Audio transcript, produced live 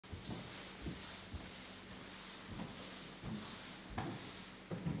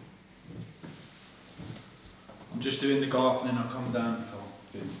I'm just doing the go up and then I'll come down if I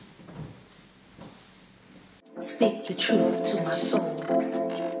do. Speak the truth to my soul.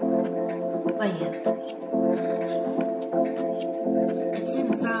 Playing. It's in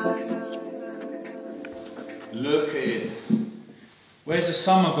his eyes. Look at it. Where's the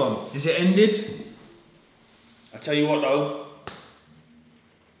summer gone? Is it ended? I tell you what though.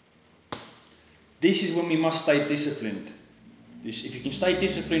 This is when we must stay disciplined. If you can stay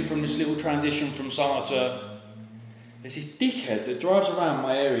disciplined from this little transition from summer to... There's this dickhead that drives around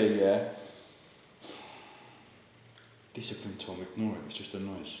my area, yeah. Discipline, Tom, ignore it, it's just a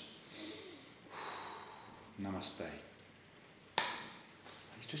noise. Namaste.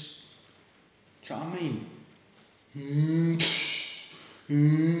 It's just... Do you know what I mean?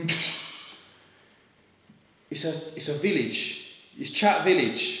 It's a village. It's Chat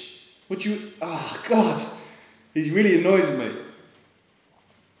Village. What do you... Oh, God. He really annoys me.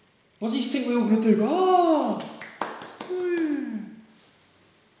 What do you think we're all going to do? Oh!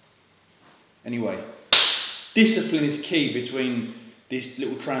 Anyway, discipline is key between this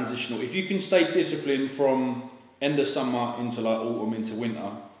little transitional. If you can stay disciplined from end of summer into like autumn into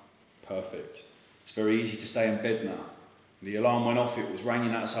winter, perfect. It's very easy to stay in bed now. The alarm went off, it was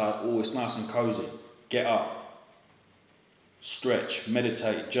raining outside, oh, it's nice and cozy. Get up, stretch,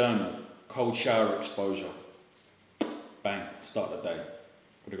 meditate, journal, cold shower exposure. Bang, start the day.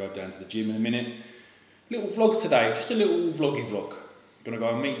 Gotta go down to the gym in a minute. Little vlog today, just a little vloggy vlog. Gonna go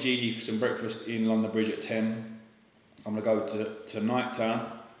and meet Gigi for some breakfast in London Bridge at 10. I'm gonna go to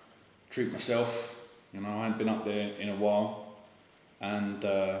Nighttown, treat myself. You know, I haven't been up there in a while. And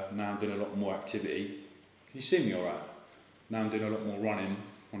now I'm doing a lot more activity. Can you see me all right? Now I'm doing a lot more running. I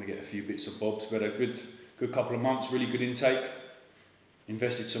want to get a few bits and bobs. We had a good couple of months, really good intake.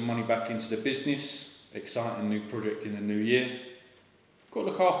 Invested some money back into the business. Exciting new project in the new year. Got to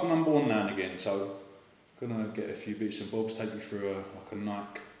look after number one now and again, so gonna get a few bits and bobs, take you through like a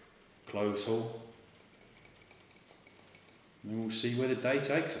Nike clothes haul. And then we'll see where the day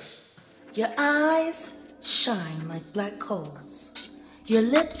takes us. Your eyes shine like black coals. Your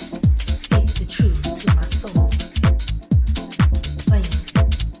lips speak the truth to my soul. Playing.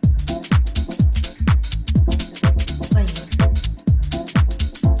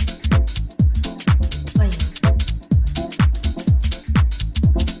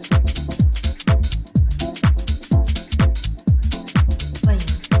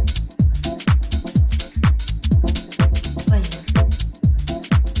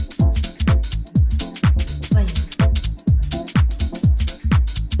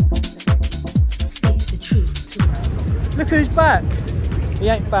 Look who's back. He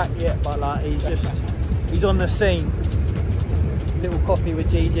ain't back yet, but like he's on the scene. Little coffee with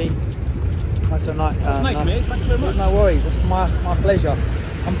Gigi. That's a night time. Thanks, mate. Thanks very much. No worries. That's my pleasure.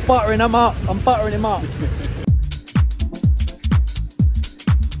 I'm buttering him up.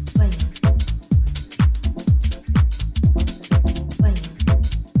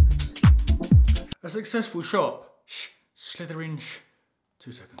 A successful shop. Slithering.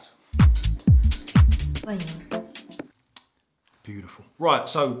 2 seconds. Beautiful. Right,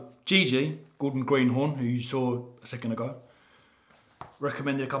 so Gigi, Gordon Greenhorn, who you saw a second ago,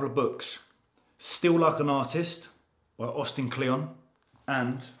 recommended a couple of books. Still Like an Artist by Austin Kleon,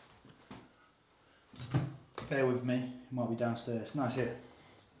 and, bear with me, it might be downstairs, no, it's here.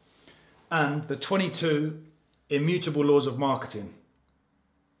 And The 22 Immutable Laws of Marketing.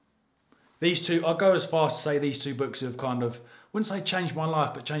 These two, I'll go as far as to say these two books have kind of, I wouldn't say changed my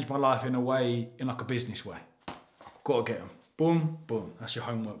life, but changed my life in a way, in like a business way. Got to get them. Boom, boom. That's your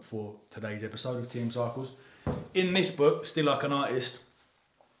homework for today's episode of TM Cycles. In this book, Still Like an Artist,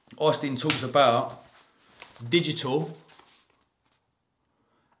 Austin talks about digital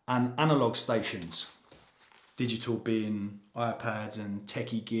and analog stations. Digital being iPads and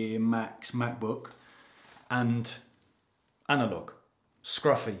techie gear, Macs, MacBook, and analog,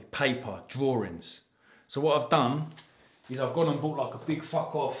 scruffy, paper, drawings. So what I've done is I've gone and bought like a big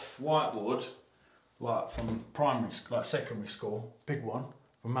fuck off whiteboard, like from primary, like secondary school, big one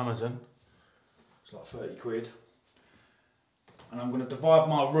from Amazon. It's like 30 quid. And I'm going to divide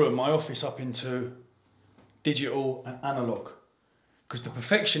my room, my office, up into digital and analog. Because the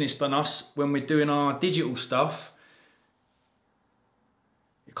perfectionist on us, when we're doing our digital stuff,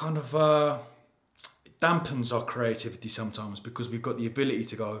 it kind of it dampens our creativity sometimes, because we've got the ability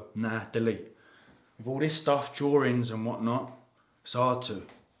to go, nah, delete. With all this stuff, drawings and whatnot, it's hard to.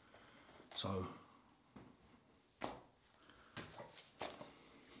 So.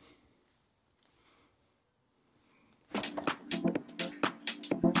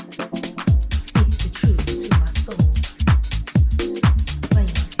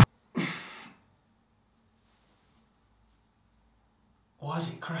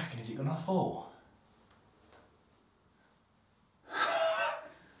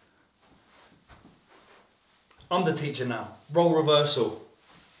 I'm the teacher now. Role reversal.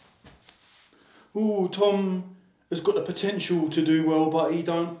 Oh, Tom has got the potential to do well, but he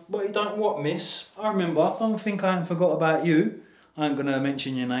don't what, miss? I remember. Don't think I ain't forgot about you. I ain't gonna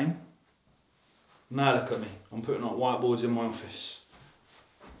mention your name. Now look at me. I'm putting up whiteboards in my office.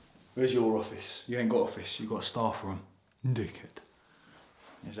 Where's your office? You ain't got office. You got a staff room. Dickhead.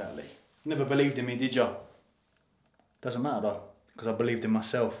 Exactly. Never believed in me, did you? Doesn't matter though, because I believed in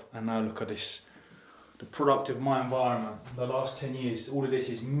myself. And now look at this. The product of my environment. The last 10 years, all of this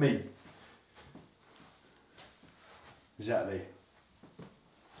is me. Exactly.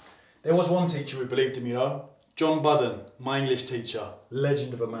 There was one teacher who believed in me though. John Budden, my English teacher.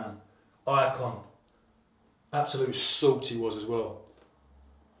 Legend of a man. Icon. Absolute salt he was as well.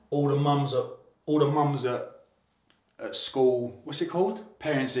 All the mums at school, what's it called?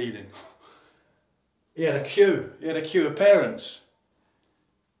 Parents' evening. He had a queue. He had a queue of parents.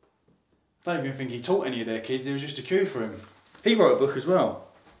 I don't even think he taught any of their kids. There was just a queue for him. He wrote a book as well.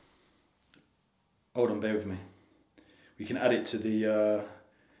 Hold on, bear with me. We can add it to the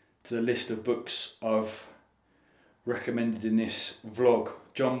list of books I've recommended in this vlog.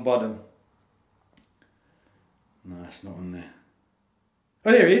 John Budden. No, it's not on there.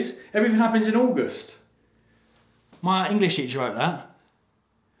 Oh, there it is. Everything happens in August. My English teacher wrote that.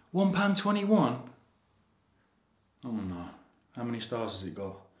 £1.21. Oh no. How many stars has it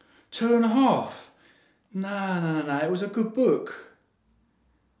got? 2.5. Nah. It was a good book.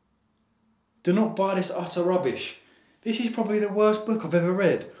 Do not buy this utter rubbish. This is probably the worst book I've ever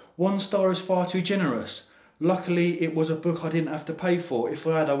read. 1 star is far too generous. Luckily, it was a book I didn't have to pay for. If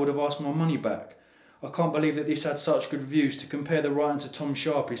I had, I would have asked my money back. I can't believe that this had such good reviews. To compare the writing to Tom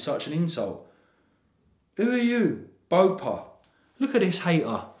Sharp is such an insult. Who are you? Bopa. Look at this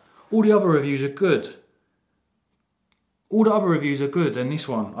hater. All the other reviews are good. All the other reviews are good, and this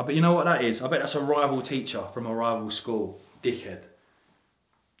one. I bet you know what that is? I bet that's a rival teacher from a rival school. Dickhead.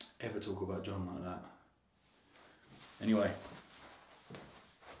 Ever talk about John like that? Anyway.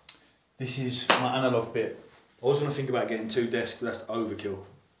 This is my analogue bit. I was going to think about getting 2 desks, but that's overkill.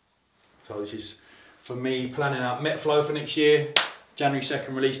 So this is, for me, planning out MetFlow for next year. January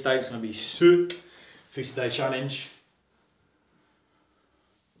 2nd release date is going to be sick. 50-day challenge.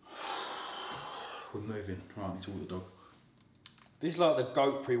 We're moving. Right, I need to walk the dog. This is like the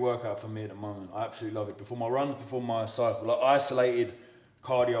GOAT pre-workout for me at the moment. I absolutely love it. Before my runs, before my cycle. Like isolated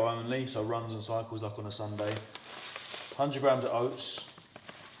cardio only, so runs and cycles like on a Sunday. 100 grams of oats.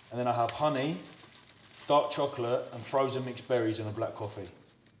 And then I have honey, dark chocolate and frozen mixed berries and a black coffee.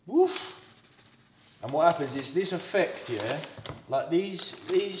 Woof! And what happens is this effect, yeah, like these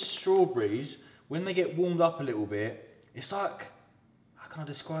strawberries, when they get warmed up a little bit, it's like, how can I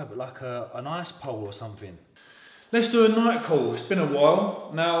describe it? Like an ice pole or something. Let's do a night call. It's been a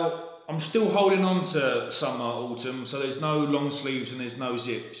while. Now, I'm still holding on to summer, autumn, so there's no long sleeves and there's no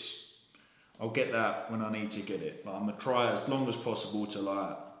zips. I'll get that when I need to get it. But I'm gonna try as long as possible to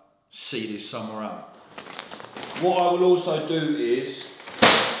like see this summer out. What I will also do is,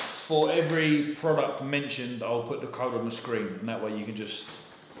 for every product mentioned, I'll put the code on the screen, and that way you can just,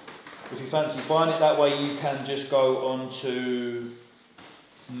 if you fancy buying it, that way you can just go on to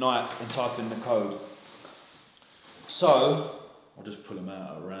Nike and type in the code. So, I'll just pull them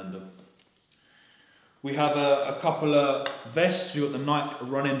out at random. We have a couple of vests. We've got the Nike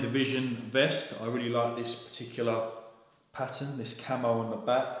Running Division vest. I really like this particular pattern, this camo on the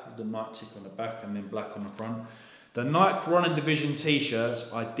back, with the Nike tick on the back and then black on the front. The Nike Running Division t-shirts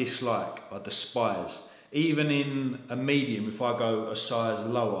I dislike, I despise. Even in a medium, if I go a size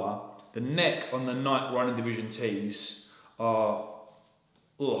lower, the neck on the Nike Running Division tees are,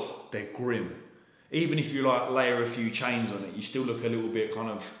 they're grim. Even if you like layer a few chains on it, you still look a little bit kind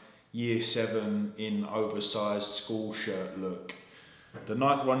of year 7 in oversized school shirt look. The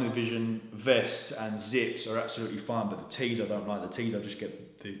Nike Running Division vests and zips are absolutely fine, but the tees I don't like. The tees I just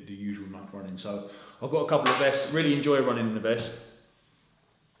get the usual Nike running. So I've got a couple of vests. Really enjoy running in the vest.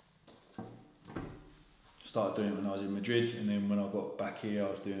 Started doing it when I was in Madrid, and then when I got back here, I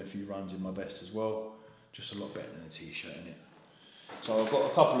was doing a few runs in my vest as well. Just a lot better than a t-shirt in it. So I've got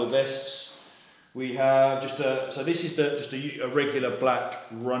a couple of vests. We have just so this is just a regular black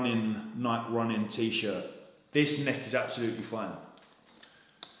Nike running t-shirt. This neck is absolutely fine.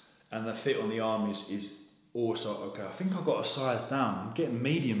 And the fit on the arm is also okay. I think I got a size down. I'm getting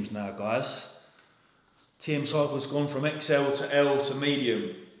mediums now, guys. TM Cycle's gone from XL to L to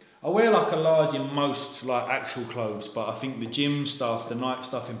medium. I wear like a large in most like actual clothes, but I think the gym stuff, the Nike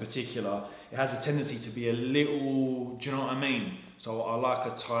stuff in particular, it has a tendency to be a little, do you know what I mean? So I like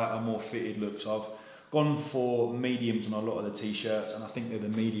a tighter, more fitted look. So I've gone for mediums on a lot of the t-shirts, and I think they're the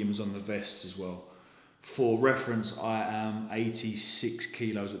mediums on the vests as well. For reference, I am 86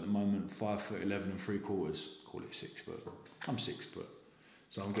 kilos at the moment, 5'11" and 3/4. Call it 6 foot. I'm 6 foot.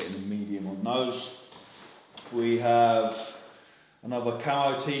 So I'm getting a medium on those. We have another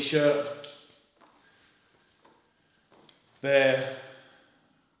camo t-shirt. Their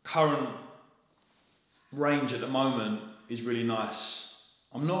current range at the moment is really nice.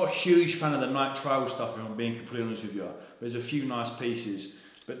 I'm not a huge fan of the Nike trail stuff, if I'm being completely honest with you. There's a few nice pieces,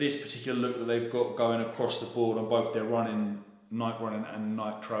 but this particular look that they've got going across the board on both their running, Nike running and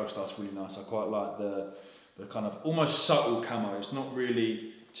Nike trail stuff's really nice. I quite like the kind of almost subtle camo. It's not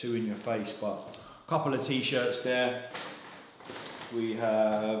really too in your face, but a couple of t-shirts there. We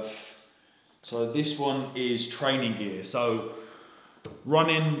have, so this one is training gear. So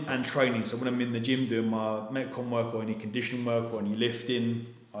running and training. So when I'm in the gym doing my Metcon work or any conditioning work or any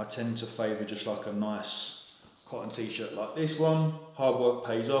lifting, I tend to favour just like a nice cotton t-shirt like this one. Hard work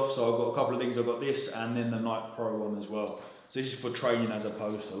pays off. So I've got a couple of things. I've got this and then the Nike Pro one as well. So this is for training as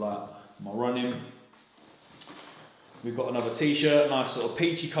opposed to like my running. We've got another t-shirt, nice sort of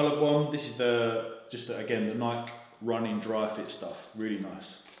peachy coloured one. This is again the Nike running dry fit stuff. Really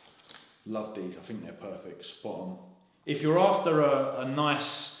nice. Love these. I think they're perfect. Spot on. If you're after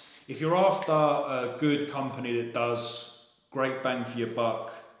if you're after a good company that does great bang for your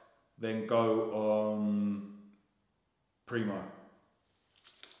buck, then go on Primo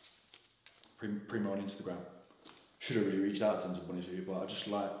on Instagram. Should have really reached out to them to be honest with you, but I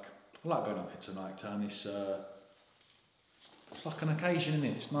like going up into Nike Town. It's like an occasion, isn't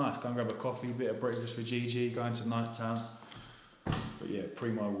it? It's nice. Go and grab a coffee, a bit of breakfast with Gigi, going to Nike Town. But yeah,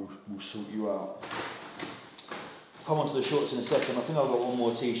 Primo will sort you out. Come on to the shorts in a second. I think I've got one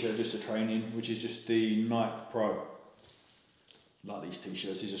more t-shirt just to train in, which is just the Nike Pro. Like these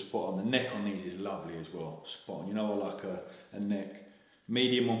t-shirts, these are spot on. The neck on these is lovely as well. Spot on. You know I like a neck.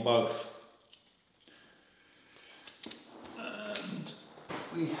 Medium on both. And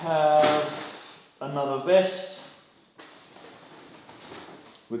we have another vest.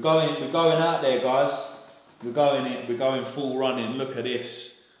 We're going out there, guys. We're going full running. Look at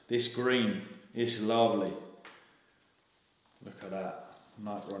this green. It's lovely. Look at that.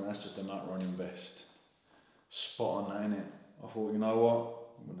 Night run. That's just a night running vest. Spot on that, innit? I thought, you know what?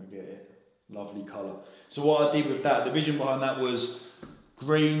 I'm gonna get it. Lovely colour. So what I did with that, the vision behind that was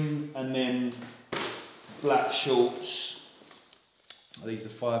green and then black shorts. Are these the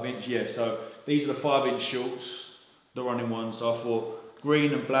 5-inch? Yeah. So these are the 5-inch shorts, the running ones. So I thought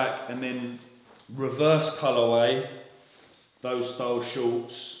green and black, and then reverse colourway, those style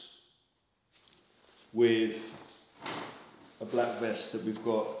shorts with a black vest that we've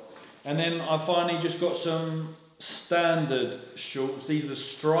got. And then I finally just got some standard shorts. These are the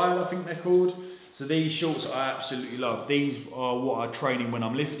Stride, I think they're called. So these shorts I absolutely love. These are what I train in when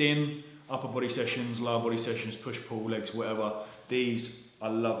I'm lifting, upper body sessions, lower body sessions, push, pull, legs, whatever. These, I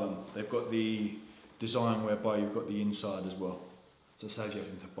love them. They've got the design whereby you've got the inside as well. So it saves you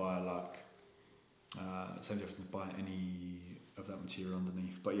having to buy any of that material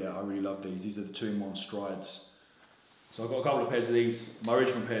underneath. But yeah, I really love these. These are the 2-in-1 Strides. So I've got a couple of pairs of these. My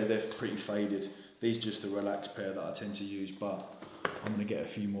original pair, they're pretty faded. These are just the relaxed pair that I tend to use, but I'm gonna get a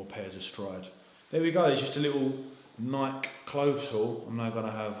few more pairs of Stride. There we go, it's just a little Nike clothes haul. I'm now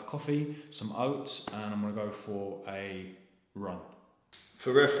gonna have coffee, some oats, and I'm gonna go for a run.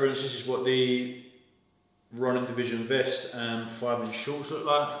 For reference, this is what the running division vest and 5-inch shorts look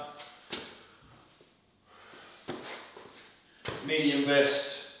like. Medium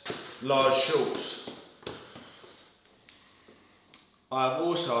vest, large shorts. I've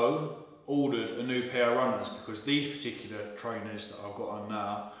also ordered a new pair of runners because these particular trainers that I've got on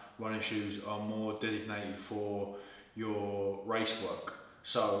now, running shoes, are more designated for your race work.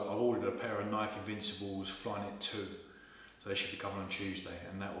 So I've ordered a pair of Nike Invincibles Flyknit 2. So they should be coming on Tuesday,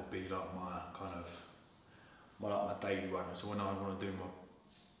 and that will be like my kind of my daily runner. So when I want to do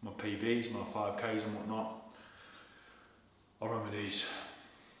my PBs, my 5Ks and whatnot, I'll run with these.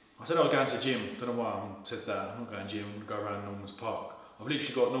 I said I was going to the gym. Don't know why I said that. I'm not going to the gym. I'm going to go around Norman's Park. I've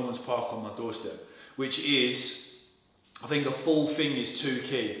literally got Norman's Park on my doorstep, which is, I think a full thing is 2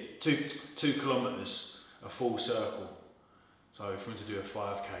 kilometres, a full circle. So if you want to do a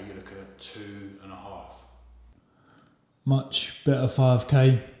 5K, you're looking at 2.5. Much better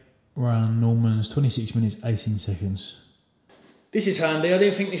 5K, around Norman's, 26 minutes, 18 seconds. This is handy. I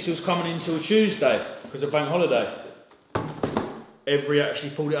didn't think this was coming until Tuesday because of bank holiday. Every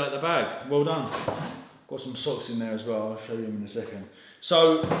actually pulled it out of the bag. Well done. Got some socks in there as well. I'll show you them in a second.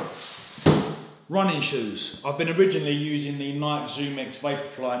 So, running shoes. I've been originally using the Nike ZoomX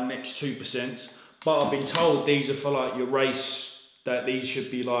Vaporfly Next 2%, but I've been told these are for like your race, that these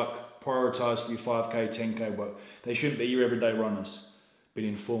should be like prioritise for your 5k, 10k work. They shouldn't be your everyday runners. Been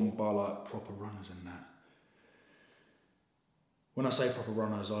informed by like proper runners and that. When I say proper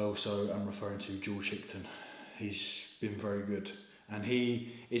runners, I also am referring to George Hickton. He's been very good, and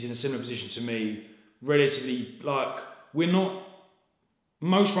he is in a similar position to me. Relatively, like, we're not,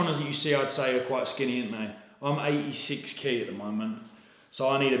 most runners that you see, I'd say, are quite skinny, aren't they? I'm 86 kg at the moment, so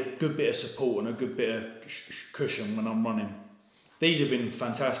I need a good bit of support and a good bit of cushion when I'm running. These have been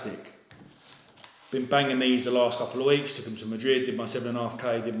fantastic. Been banging these the last couple of weeks. Took them to Madrid, did my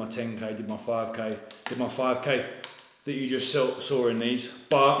 7.5k, did my 10k, did my 5k, did my 5k that you just saw in these.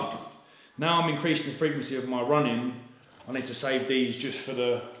 But now I'm increasing the frequency of my running. I need to save these just for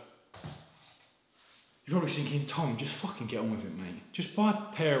the... You're probably thinking, Tom, just fucking get on with it, mate. Just buy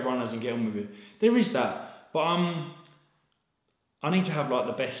a pair of runners and get on with it. There is that, but I need to have like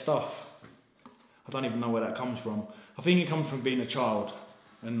the best stuff. I don't even know where that comes from. I think it comes from being a child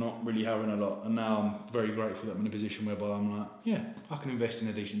and not really having a lot. And now I'm very grateful that I'm in a position whereby I'm like, yeah, I can invest in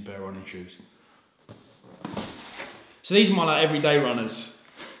a decent pair of running shoes. So these are my like everyday runners,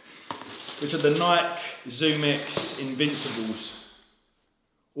 which are the Nike ZoomX Invincibles.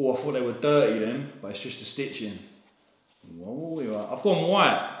 Oh, I thought they were dirty then, but it's just a stitching. Whoa, I've gone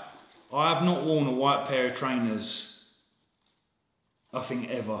white. I have not worn a white pair of trainers, I think,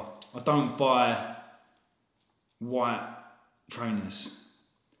 ever. I don't buy white trainers.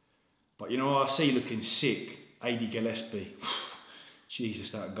 But you know what I see looking sick? AD Gillespie.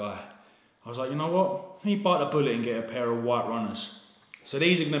 Jesus, that guy. I was like, you know what? Let me bite the bullet and get a pair of white runners. So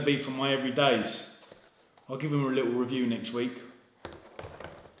these are going to be for my everydays. I'll give them a little review next week.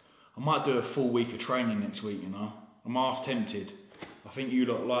 I might do a full week of training next week, you know. I'm half tempted. I think you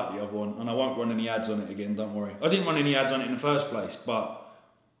lot like the other one, and I won't run any ads on it again, don't worry. I didn't run any ads on it in the first place, but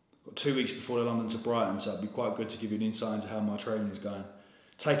I've got 2 weeks before the London to Brighton, so it'd be quite good to give you an insight into how my training is going.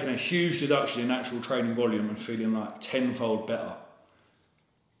 Taking a huge reduction in actual training volume and feeling like tenfold better.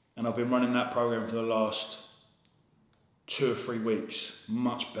 And I've been running that program for the last 2 or 3 weeks,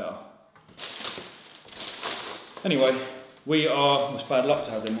 much better. Anyway, it's bad luck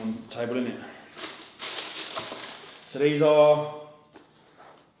to have them on the table, isn't it? So these are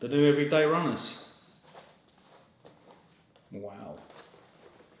the new everyday runners. Wow.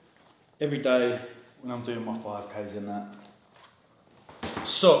 Every day when I'm doing my 5Ks and that.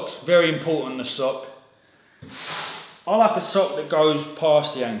 Socks, very important, the sock. I like a sock that goes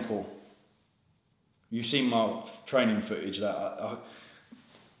past the ankle. You've seen my training footage that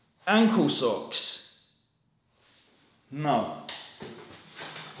ankle socks. No.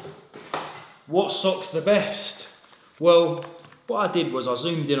 What sock's the best? Well, what I did was I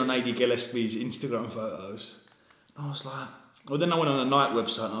zoomed in on AD Gillespie's Instagram photos. And I was like, well, then I went on the Nike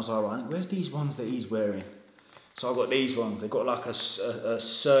website and I was like, right, where's these ones that he's wearing? So I got these ones. They've got like a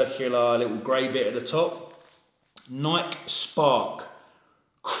circular little grey bit at the top. Nike Spark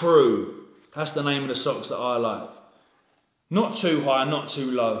Crew. That's the name of the socks that I like. Not too high, not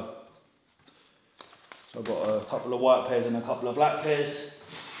too low. So I've got a couple of white pairs and a couple of black pairs.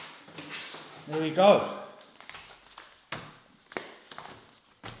 There we go.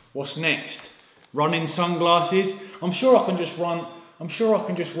 What's next? Running sunglasses. I'm sure I can just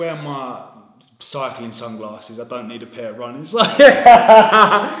wear my cycling sunglasses. I don't need a pair of running.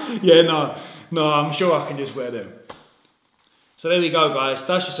 Yeah, no, I'm sure I can just wear them. So there we go, guys.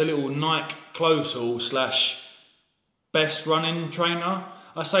 That's just a little Nike clothes haul / best running trainer.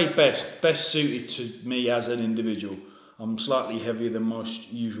 I say best suited to me as an individual. I'm slightly heavier than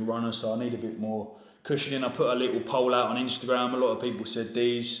most usual runners, so I need a bit more cushioning. I put a little poll out on Instagram. A lot of people said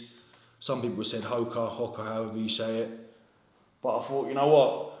these. Some people said Hoka, however you say it. But I thought, you know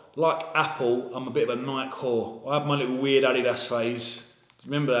what? Like Apple, I'm a bit of a Nike whore. I had my little weird Adidas phase.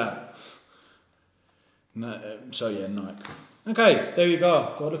 Remember that? No, so yeah, Nike. Okay, there you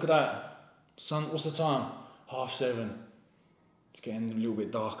go. God, look at that. Sun, what's the time? 7:30. It's getting a little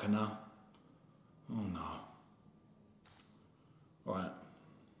bit darker now. Oh no. Alright,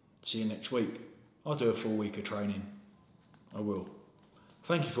 see you next week. I'll do a full week of training. I will.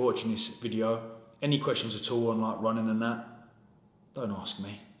 Thank you for watching this video. Any questions at all on like running and that, don't ask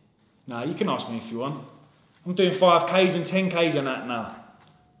me. No, you can ask me if you want. I'm doing 5Ks and 10Ks and that now.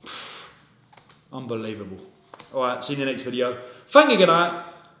 Unbelievable. Alright, see you in the next video. Thank you, good night.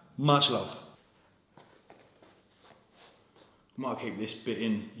 Much love. Might keep this bit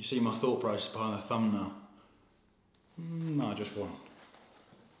in. You see my thought process behind the thumbnail. No, just one.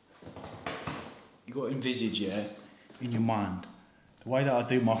 You got to envisage, yeah, in your mind. The way that I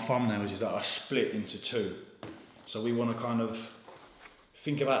do my thumbnails is that I split into 2. So we want to kind of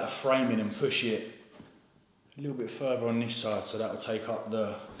think about the framing and push it a little bit further on this side, so that will take up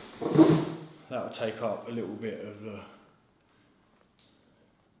a little bit of the.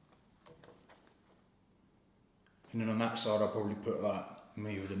 And then on that side, I'll probably put like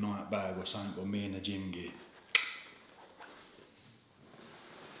me with a night bag or something, or me in the gym gear.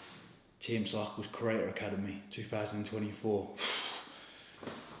 TM Cycles Creator Academy 2024.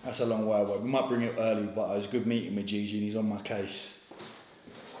 That's a long way away. We might bring it early, but it was a good meeting with Gigi and he's on my case.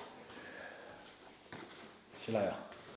 See you later.